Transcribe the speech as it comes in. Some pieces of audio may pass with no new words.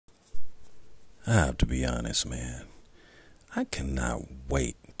I have to be honest, man. I cannot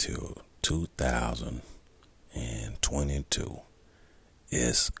wait till 2022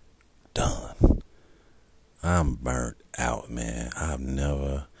 is done. I'm burnt out, man. I've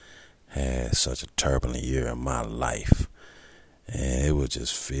never had such a turbulent year in my life. And it was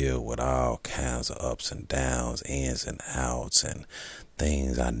just filled with all kinds of ups and downs, ins and outs, and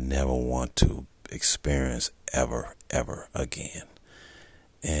things I never want to experience ever again.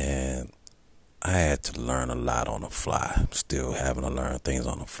 And I had to learn a lot on the fly. Still having to learn things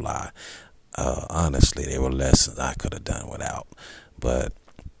on the fly. Honestly, they were lessons I could have done without. But,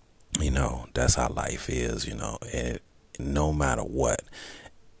 that's how life is. And no matter what,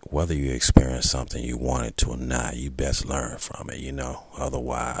 whether you experience something you wanted to or not, you best learn from it.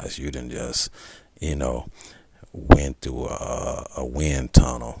 Otherwise, you didn't just, you know, went through a wind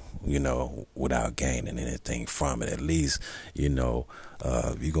tunnel, without gaining anything from it. At least,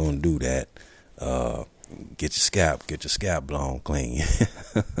 if you're going to do that, uh, get your scalp blown clean.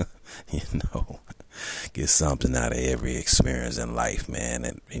 you know, get something out of every experience in life, man.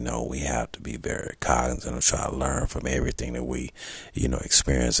 And, we have to be very cognizant and try to learn from everything that we,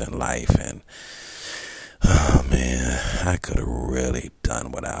 experience in life. And, oh, man, I could have really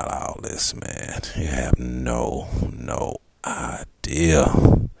done without all this, man. You have no idea.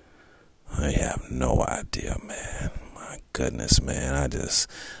 I have no idea, man. My goodness, man. I've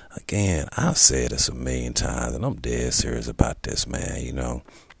said this a million times, and I'm dead serious about this, man.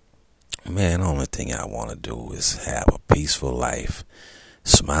 Man, the only thing I want to do is have a peaceful life,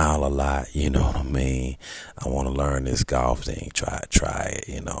 smile a lot, you know what I mean? I want to learn this golf thing, try it,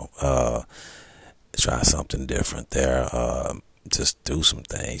 try something different there, just do some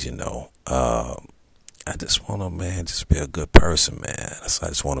things. I just want to, man, just be a good person, man. So I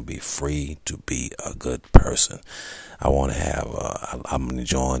just want to be free to be a good person. I want to I'm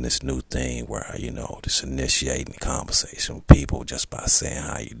enjoying this new thing where, just initiating conversation with people just by saying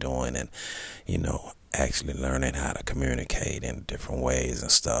how you doing and, actually learning how to communicate in different ways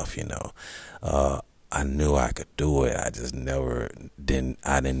and stuff. I knew I could do it. I just I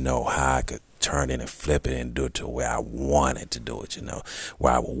didn't know how I could turn it and flip it and do it to where I wanted to do it,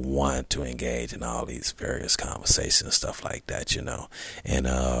 where I would want to engage in all these various conversations and stuff like that. And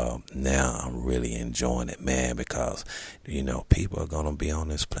now I'm really enjoying it, man, because, people are going to be on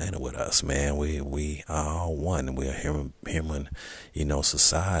this planet with us, man. We are all one. We're a human,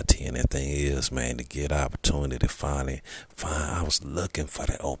 society. And the thing is, man, to get opportunity to finally find, I was looking for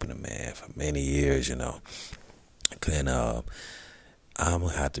that opening, man, for many years. And I'm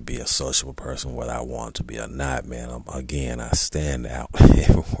gonna have to be a sociable person, whether I want to be or not, man. I stand out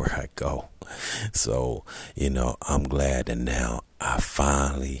everywhere I go. So, I'm glad that now I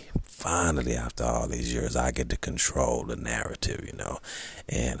finally, after all these years, I get to control the narrative.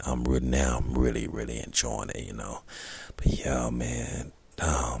 And I'm really, really enjoying it. But yeah, man.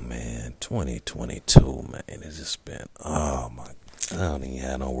 Oh man, 2022, man. It's just been, oh my, I don't even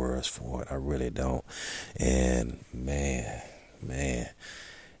have no words for it. I really don't. And man,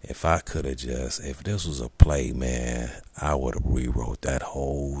 if this was a play, man, I would have rewrote that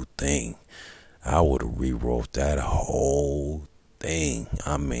whole thing. I would have rewrote that whole thing.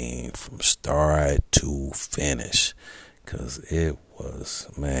 I mean, from start to finish. Because it was,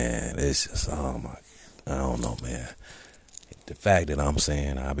 man, it's just, oh my, I don't know, man. The fact that I'm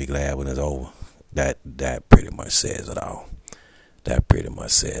saying I'll be glad when it's over, that pretty much says it all. That pretty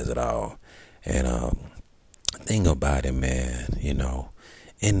much says it all. And, thing about it, man,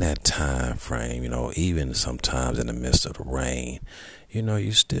 in that time frame, even sometimes in the midst of the rain,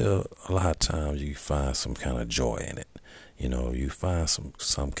 you still, a lot of times you find some kind of joy in it. You find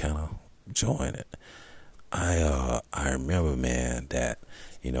some kind of joy in it. I remember, man, that,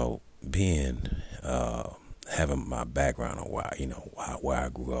 being, having my background on where I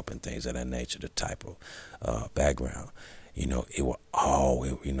grew up and things of that nature, the type of background, it was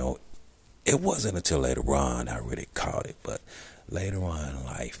always, it wasn't until later on I really caught it, but later on in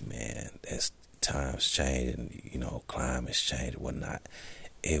life, man, as times change and, climates change and whatnot,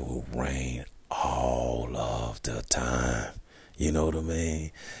 it will rain all of the time. You know what I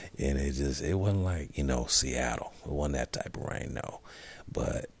mean? And it wasn't like, Seattle. It wasn't that type of rain, no.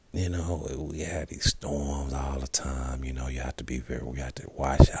 But, we had these storms all the time. You have to we have to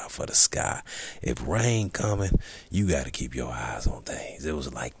watch out for the sky. If rain coming, you got to keep your eyes on things. It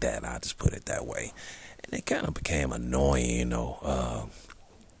was like that. I just put it that way. And it kind of became annoying, because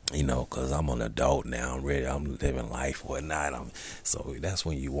I'm an adult now. I'm living life, whatnot. So that's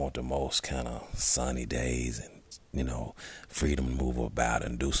when you want the most kind of sunny days and freedom to move about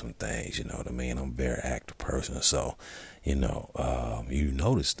and do some things. You know what I mean? I'm a very active person, so you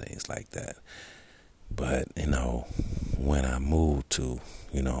notice things like that. But when I moved to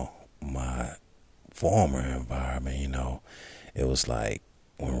my former environment, it was like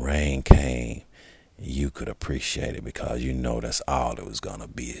when rain came, you could appreciate it because that's all it was gonna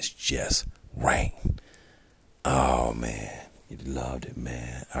be is just rain. Oh man, you loved it,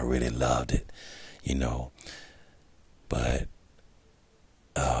 man. I really loved it, But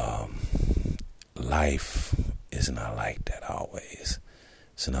life is not like that always.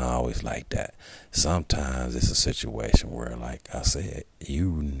 It's not always like that. Sometimes it's a situation where, like I said,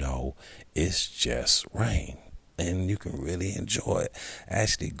 it's just rain. And you can really enjoy it.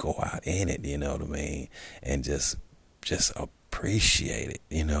 Actually go out in it, you know what I mean? And just appreciate it,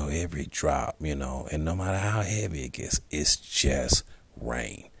 every drop, and no matter how heavy it gets, it's just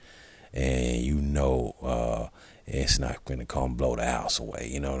rain. And it's not going to come blow the house away,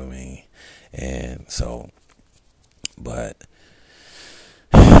 you know what I mean? And so, but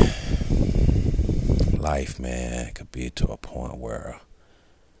life, man, could be to a point where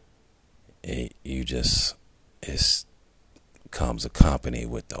it comes accompanied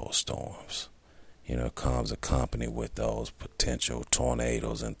with those storms. Comes accompanied with those potential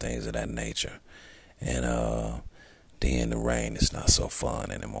tornadoes and things of that nature. And then the rain is not so fun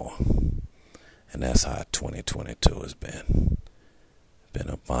anymore. And that's how 2022 has been. Been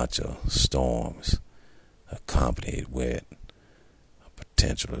a bunch of storms accompanied with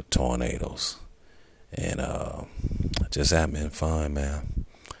potential tornadoes. And it just hadn't been fun, man.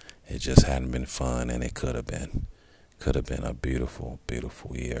 It just hadn't been fun, and it could have been. Could have been a beautiful,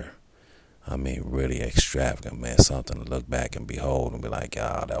 beautiful year. I mean, really extravagant, man. Something to look back and behold and be like,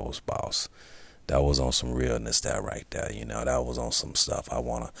 that was boss. That was on some realness, that right there. That was on some stuff I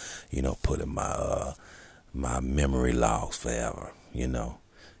want to, put in my memory logs forever.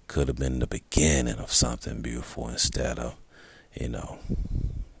 Could have been the beginning of something beautiful instead of,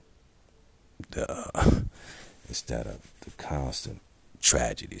 instead of the constant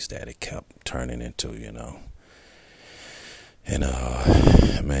tragedies that it kept turning into, And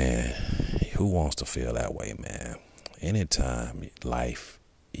man, who wants to feel that way, man? Anytime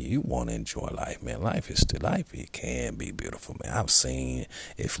you want to enjoy life, man. Life. It can be beautiful, man. I've seen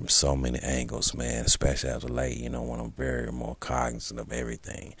it from so many angles, man. Especially as of late, when I'm very more cognizant of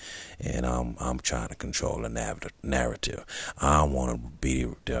everything, and I'm trying to control the narrative. I want to be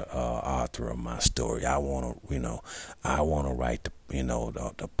the author of my story. I want to write the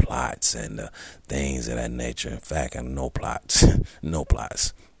plots and the things of that nature. In fact, I no plots, no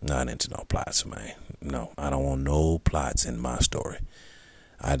plots. Not into no plots, man. No, I don't want no plots in my story.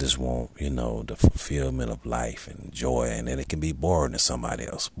 I just want, the fulfillment of life and joy, and then it can be boring to somebody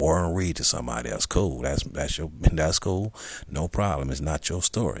else. Boring read to somebody else. Cool. That's cool. No problem. It's not your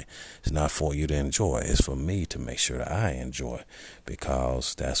story. It's not for you to enjoy. It's for me to make sure that I enjoy,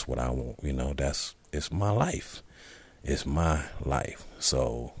 because that's what I want. It's my life. It's my life.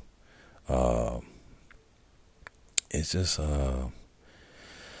 So, it's just, I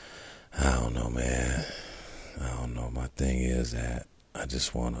don't know, man. I don't know. My thing is that I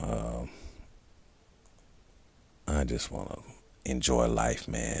just wanna enjoy life,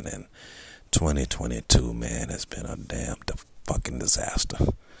 man. And 2022, man, has been a damn fucking disaster.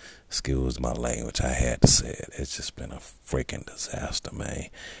 Excuse my language, I had to say it. It's just been a freaking disaster, man.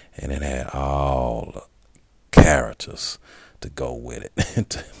 And it had all the characters to go with it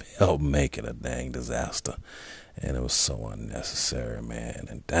to help make it a dang disaster. And it was so unnecessary, man.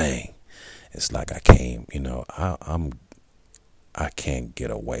 And dang, it's like I can't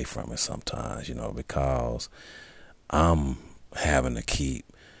get away from it sometimes, because I'm having to keep,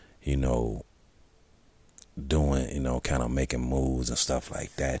 doing, kind of making moves and stuff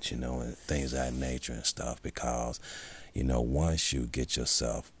like that, and things of that nature and stuff, because, once you get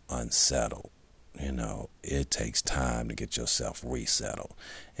yourself unsettled, it takes time to get yourself resettled.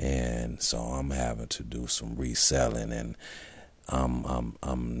 And so I'm having to do some reselling, and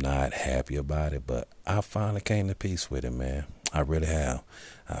I'm not happy about it, but I finally came to peace with it, man. I really have.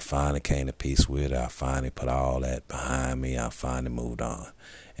 I finally came to peace with it. I finally put all that behind me. I finally moved on,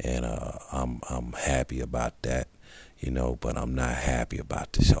 and I'm happy about that, But I'm not happy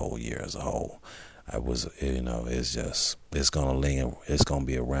about this whole year as a whole. It's gonna linger. It's gonna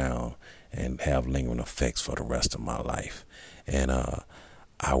be around and have lingering effects for the rest of my life. And I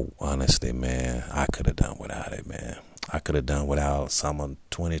honestly, man, I could have done without it, man. I could have done without some of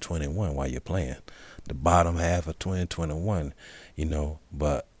 2021 while you're playing. The bottom half of 2021,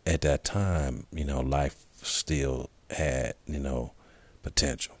 but at that time, life still had,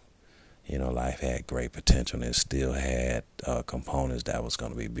 potential. Life had great potential, and it still had components that was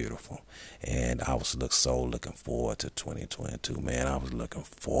going to be beautiful. And I was looking forward to 2022, man. I was looking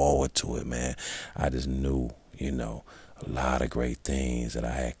forward to it, man. I just knew, a lot of great things that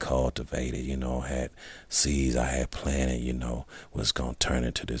I had cultivated, had seeds I had planted, was going to turn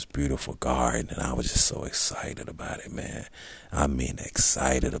into this beautiful garden. And I was just so excited about it, man. I mean,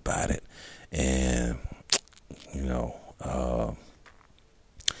 excited about it. And,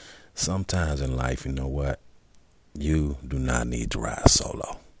 sometimes in life, you know what? You do not need to ride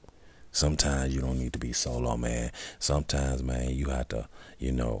solo. Sometimes you don't need to be solo, man. Sometimes, man, you have to,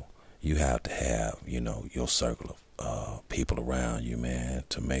 you have to have, your circle of people around you, man,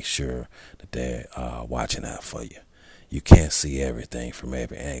 to make sure that they're watching out for you. You can't see everything from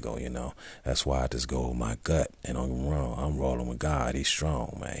every angle, That's why I just go with my gut. And don't get me wrong, I'm rolling with God. He's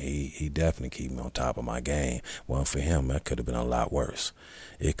strong, man. He definitely keep me on top of my game. Well, for him, that could have been a lot worse.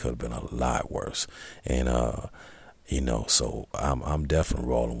 It could have been a lot worse. And so I'm definitely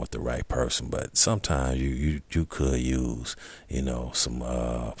rolling with the right person. But sometimes you could use,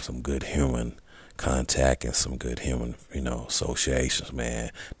 some good human contact and some good human, associations, man,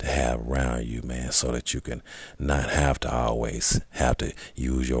 to have around you, man, so that you can not have to always have to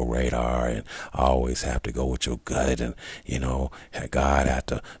use your radar and always have to go with your gut. And, God had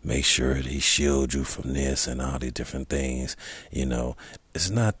to make sure that he shields you from this and all these different things. It's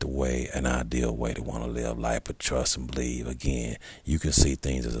not the way, an ideal way to want to live life, but trust and believe. Again, you can see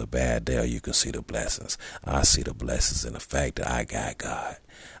things as a bad day, or you can see the blessings. I see the blessings in the fact that I got God.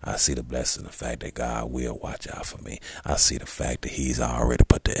 I see the blessing in the fact that God will watch out for me. I see the fact that he's already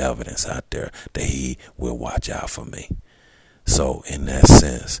put the evidence out there that he will watch out for me. So in that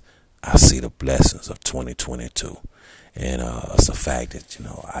sense, I see the blessings of 2022. And it's a fact that,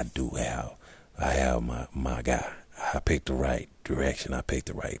 I have my guy. I picked the right direction. I picked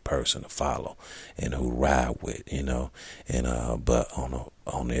the right person to follow and who ride with, but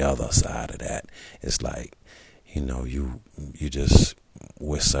on the other side of that, it's like, you just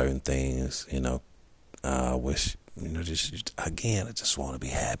with certain things, wish, again, I just want to be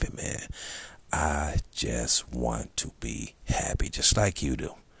happy, man. I just want to be happy, just like you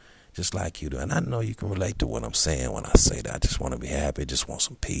do. Just like you do. And I know you can relate to what I'm saying when I say that. I just want to be happy, just want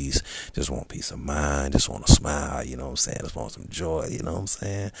some peace, just want peace of mind, just want to smile, you know what I'm saying? Just want some joy, you know what I'm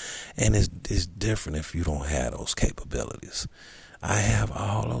saying? And it's different if you don't have those capabilities. I have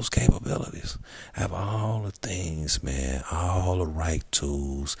all those capabilities. I have all the things, man, all the right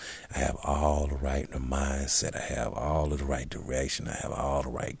tools. I have all the right mindset. I have all of the right direction. I have all the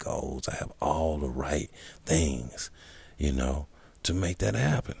right goals. I have all the right things, to make that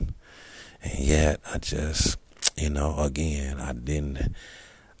happen. And yet I just, again, I didn't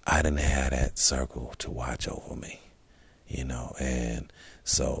have that circle to watch over me, and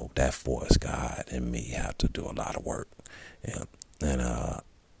so that forced God and me have to do a lot of work. And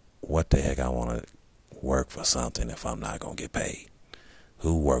what the heck, I want to work for something if I'm not going to get paid?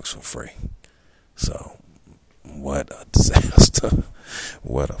 Who works for free? So what a disaster.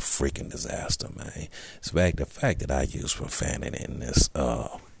 What a freaking disaster, man. It's the fact that I use profanity in this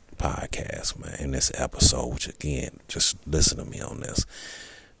podcast, man, in this episode, which again, just listen to me on this.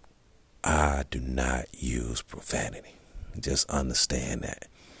 I do not use profanity. Just understand that.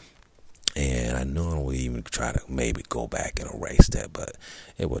 And I normally even try to maybe go back and erase that, but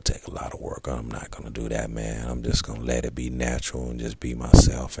it would take a lot of work. I'm not going to do that, man. I'm just going to let it be natural and just be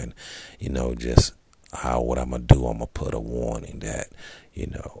myself. And, just what I'm going to do, I'm going to put a warning that,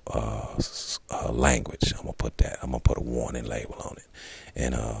 language. I'm going to put that. I'm going to put a warning label on it.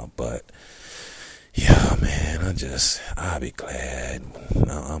 And, but, yeah, man, I'll be glad.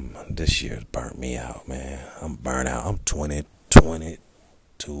 This year's burnt me out, man. I'm burnt out. I'm 2020.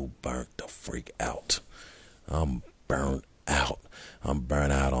 Burnt the freak out. I'm burnt out. I'm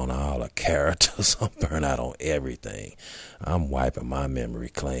burnt out on all the characters. I'm burnt out on everything. I'm wiping my memory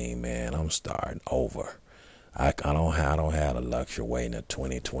clean, man. I'm starting over. I don't have the luxury waiting until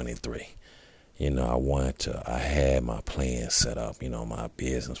 2023. I had my plans set up, my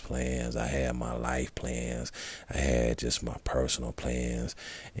business plans. I had my life plans. I had just my personal plans,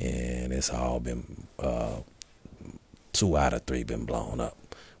 and it's all been 2 out of 3 been blown up,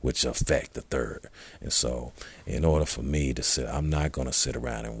 which affect the third. And so in order for me to I'm not going to sit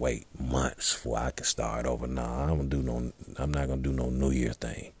around and wait months before I can start over. No, I'm not going to do no New Year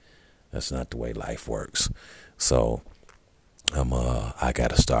thing. That's not the way life works. So I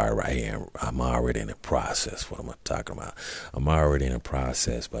got to start right here. I'm already in the process. What am I talking about? I'm already in the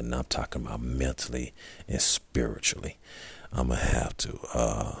process, but I'm talking about mentally and spiritually. I'm going to have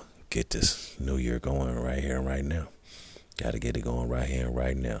to get this New Year going right here and right now. Got to get it going right here and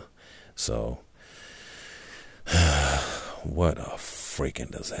right now. So, what a freaking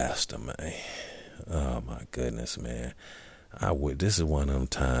disaster, man. Oh my goodness, man. This is one of them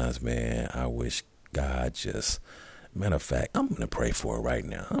times, man, I wish God just, matter of fact, I'm going to pray for it right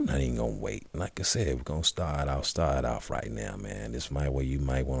now. I'm not even going to wait. Like I said, we're going to start off right now, man. This might where you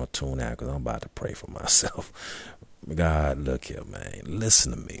might want to tune out because I'm about to pray for myself. God, look here, man.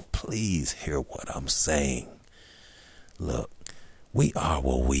 Listen to me. Please hear what I'm saying. Look, we are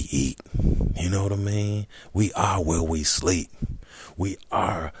what we eat. You know what I mean? We are where we sleep. We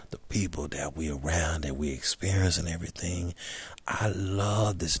are the people that we around, that we experience and everything. I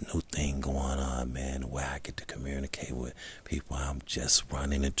love this new thing going on, man, where I get to communicate with people I'm just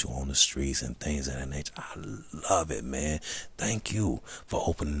running into on the streets and things of that nature. I love it, man. Thank you for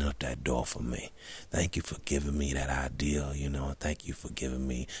opening up that door for me. Thank you for giving me that idea, you know. Thank you for giving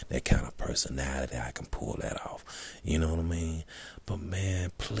me that kind of personality that I can pull that off. You know what I mean? But,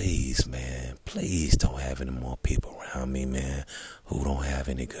 man, please don't have any more people around me, man, who don't have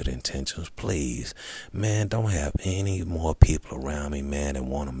any good intentions. Please, man, don't have any more people around me, man, that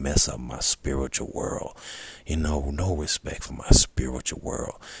want to mess up my spiritual world. You know, no respect for my spiritual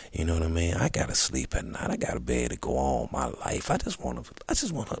world. You know what I mean? I gotta sleep at night. I gotta be able to go on my life. I just wanna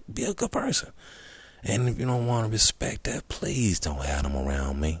be a good person. And if you don't want to respect that, please don't have them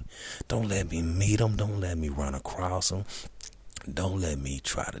around me. Don't let me meet them. Don't let me run across them. Don't let me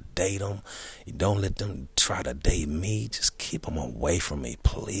try to date them. Don't let them try to date me. Just keep them away from me,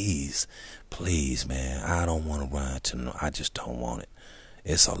 please. Please, man. I don't want to run into no. I just don't want it.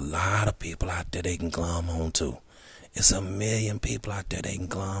 It's a lot of people out there they can glom on to. It's 1 million people out there they can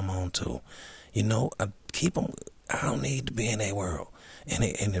glom on to. You know, keep them. I don't need to be in their world.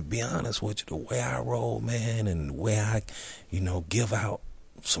 And to be honest with you, the way I roll, man, and the way I, give out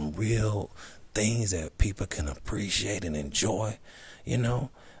some real things that people can appreciate and enjoy, man,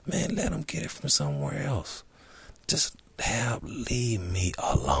 let them get it from somewhere else. Just leave me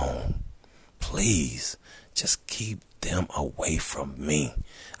alone. Please, just keep them away from me.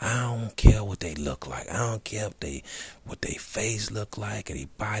 I don't care what they look like. I don't care what they face look like or their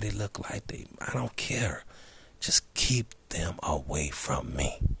body look like. I don't care. Just keep them away from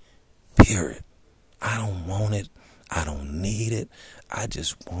me. Period. I don't want it. I don't need it. I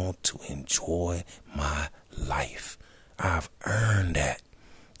just want to enjoy my life. I've earned that.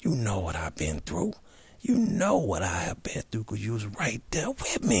 You know what I've been through. You know what I have been through because you was right there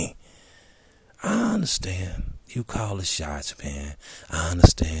with me. I understand. You call the shots, man. I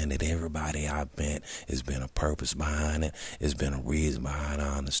understand that everybody I've met has been a purpose behind it. It's been a reason behind it.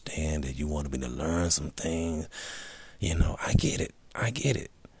 I understand that you wanted me to learn some things. I get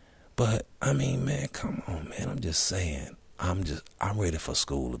it. But, I mean, man, come on, man. I'm just saying. I'm ready for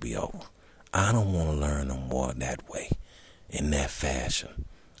school to be over. I don't want to learn no more that way, in that fashion.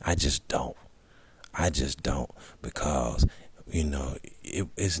 I just don't. Because,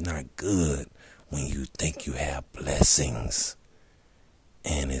 it's not good when you think you have blessings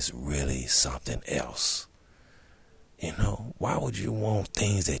and it's really something else. Why would you want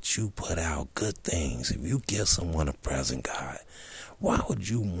things that you put out, good things? If you give someone a present, God, why would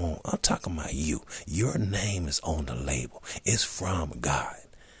you want, I'm talking about you. Your name is on the label. It's from God.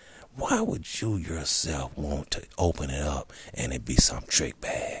 Why would you yourself want to open it up and it be some trick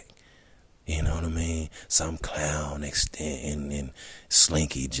bag? You know what I mean? Some clown and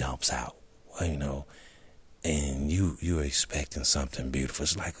Slinky jumps out, and you're expecting something beautiful.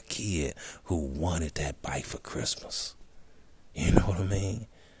 It's like a kid who wanted that bike for Christmas. You know what I mean?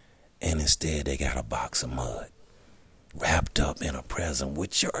 And instead they got a box of mud wrapped up in a present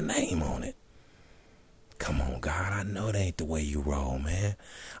with your name on it. Come on, God, I know that ain't the way you roll, man.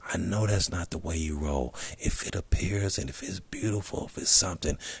 I know that's not the way you roll. If it appears and if it's beautiful, if it's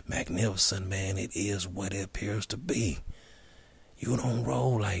something magnificent, man, it is what it appears to be. You don't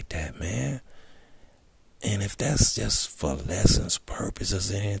roll like that, man. And if that's just for lessons,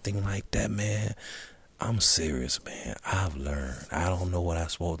 purposes, anything like that, man, I'm serious, man. I've learned. I don't know what I'm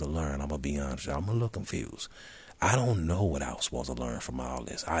supposed to learn. I'm going to be honest with you. I'm a little confused. I don't know what I was supposed to learn from all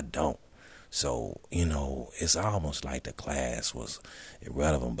this. I don't. So, it's almost like the class was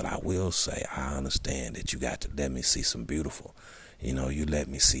irrelevant. But I will say I understand that you got to let me see some beautiful. You let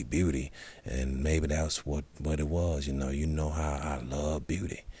me see beauty. And maybe that's what it was. You know how I love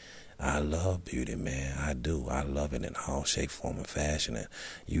beauty. I love beauty, man. I do. I love it in all shape, form, and fashion. And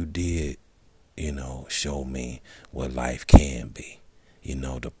you did, show me what life can be.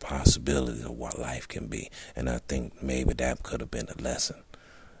 The possibilities of what life can be. And I think maybe that could have been a lesson.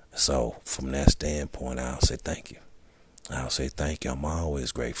 So from that standpoint, I'll say thank you. I'm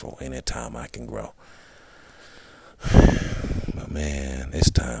always grateful anytime I can grow. But Man,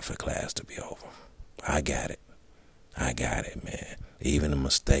 it's time for class to be over. I got it. I got it, man. Even the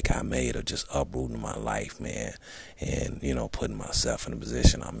mistake I made of just uprooting my life, man, and, putting myself in the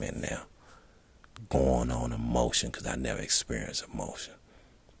position I'm in now. Going on emotion because I never experienced emotion.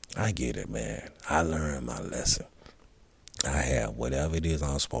 I get it, man. I learned my lesson. I have whatever it is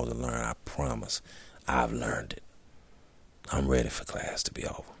I'm supposed to learn. I promise. I've learned it. I'm ready for class to be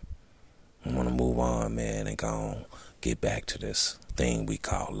over. I want to move on, man, and go on, get back to this thing we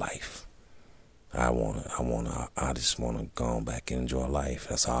call life. I just want to go on back and enjoy life.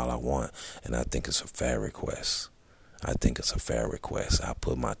 That's all I want. And I think it's a fair request. I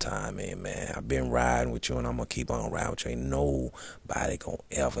put my time in, man. I've been riding with you, and I'm going to keep on riding with you. Ain't nobody going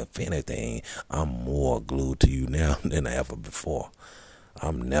to ever, if anything, I'm more glued to you now than ever before.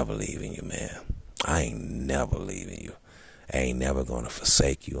 I'm never leaving you, man. I ain't never leaving you. I ain't never going to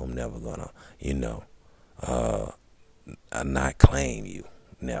forsake you. I'm never going to, not claim you.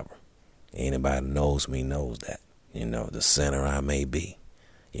 Never. Anybody knows me knows that. The center I may be.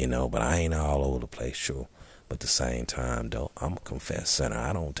 But I ain't all over the place, true. But at the same time, though, I'm a confessed sinner.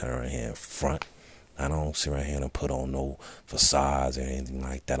 I don't turn around here in front. I don't sit around here and put on no facades or anything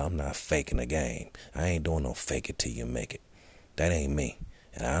like that. I'm not faking the game. I ain't doing no fake it till you make it. That ain't me.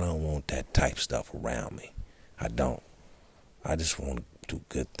 And I don't want that type stuff around me. I don't. I just want to do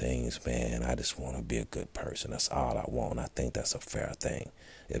good things, man. I just want to be a good person. That's all I want. I think that's a fair thing.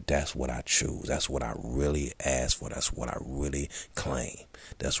 If that's what I choose, that's what I really ask for. That's what I really claim.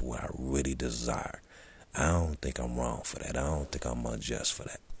 That's what I really desire. I don't think I'm wrong for that. I don't think I'm unjust for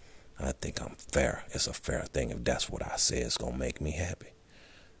that. I think I'm fair. It's a fair thing. If that's what I say, it's going to make me happy.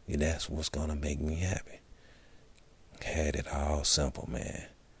 Yeah, that's what's going to make me happy. Had it all simple, man.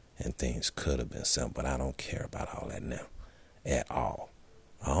 And things could have been simple, but I don't care about all that now. At all.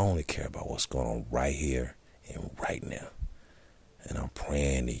 I only care about what's going on right here and right now. And I'm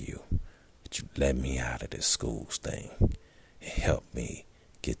praying to you that you let me out of this schools thing and help me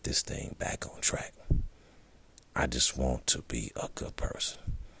get this thing back on track. I just want to be a good person.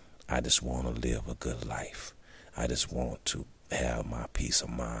 I just want to live a good life. I just want to have my peace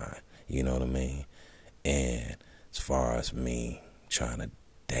of mind. You know what I mean? And as far as me trying to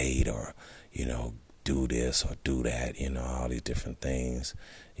date or, do this or do that, all these different things,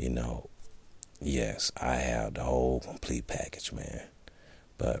 yes, I have the whole complete package, man.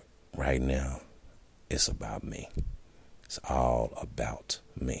 But right now, it's about me. It's all about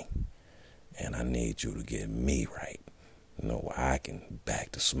me. And I need you to get me right. Where I can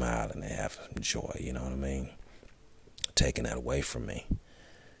back to smiling and have some joy, you know what I mean? Taking that away from me.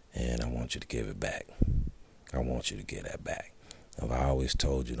 And I want you to give it back. I want you to get that back. I've always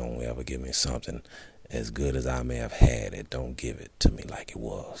told you, don't ever give me something as good as I may have had it. Don't give it to me like it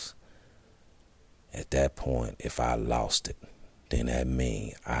was. At that point, if I lost it, then that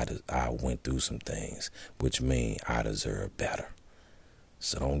means I went through some things, which means I deserve better.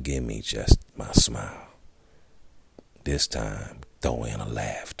 So don't give me just my smile. This time, throw in a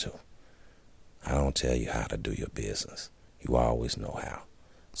laugh too. I don't tell you how to do your business. You always know how.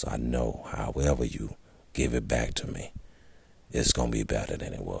 So I know however you give it back to me, it's going to be better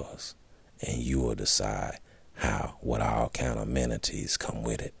than it was. And you will decide what all kind of amenities come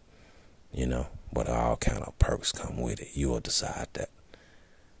with it. What all kind of perks come with it. You will decide that.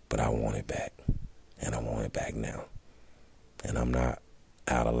 But I want it back. And I want it back now. And I'm not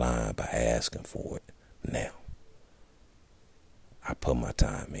out of line by asking for it now. I put my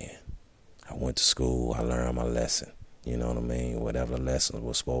time in. I went to school. I learned my lesson. You know what I mean? Whatever the lesson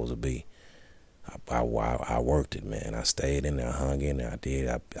was supposed to be. I worked it, man. I stayed in there. I hung in there. I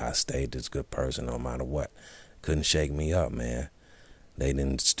did. I stayed this good person no matter what. Couldn't shake me up, man. They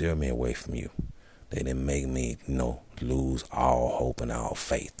didn't steer me away from you. They didn't make me, lose all hope and all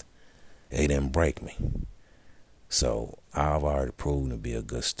faith. They didn't break me. So I've already proven to be a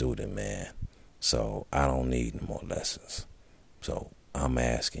good student, man. So I don't need more lessons. So I'm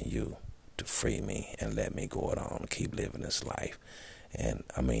asking you to free me and let me go on and keep living this life. And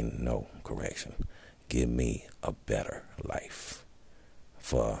give me a better life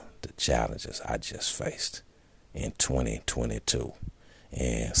for the challenges I just faced in 2022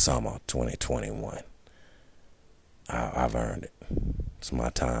 and summer 2021. I've earned it. It's my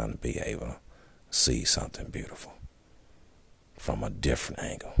time to be able to see something beautiful from a different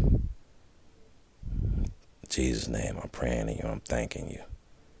angle. In Jesus' name, I'm praying to you. I'm thanking you.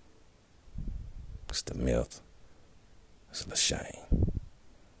 It's the myth. It's the shame.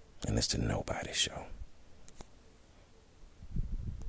 And it's the Nobody Show.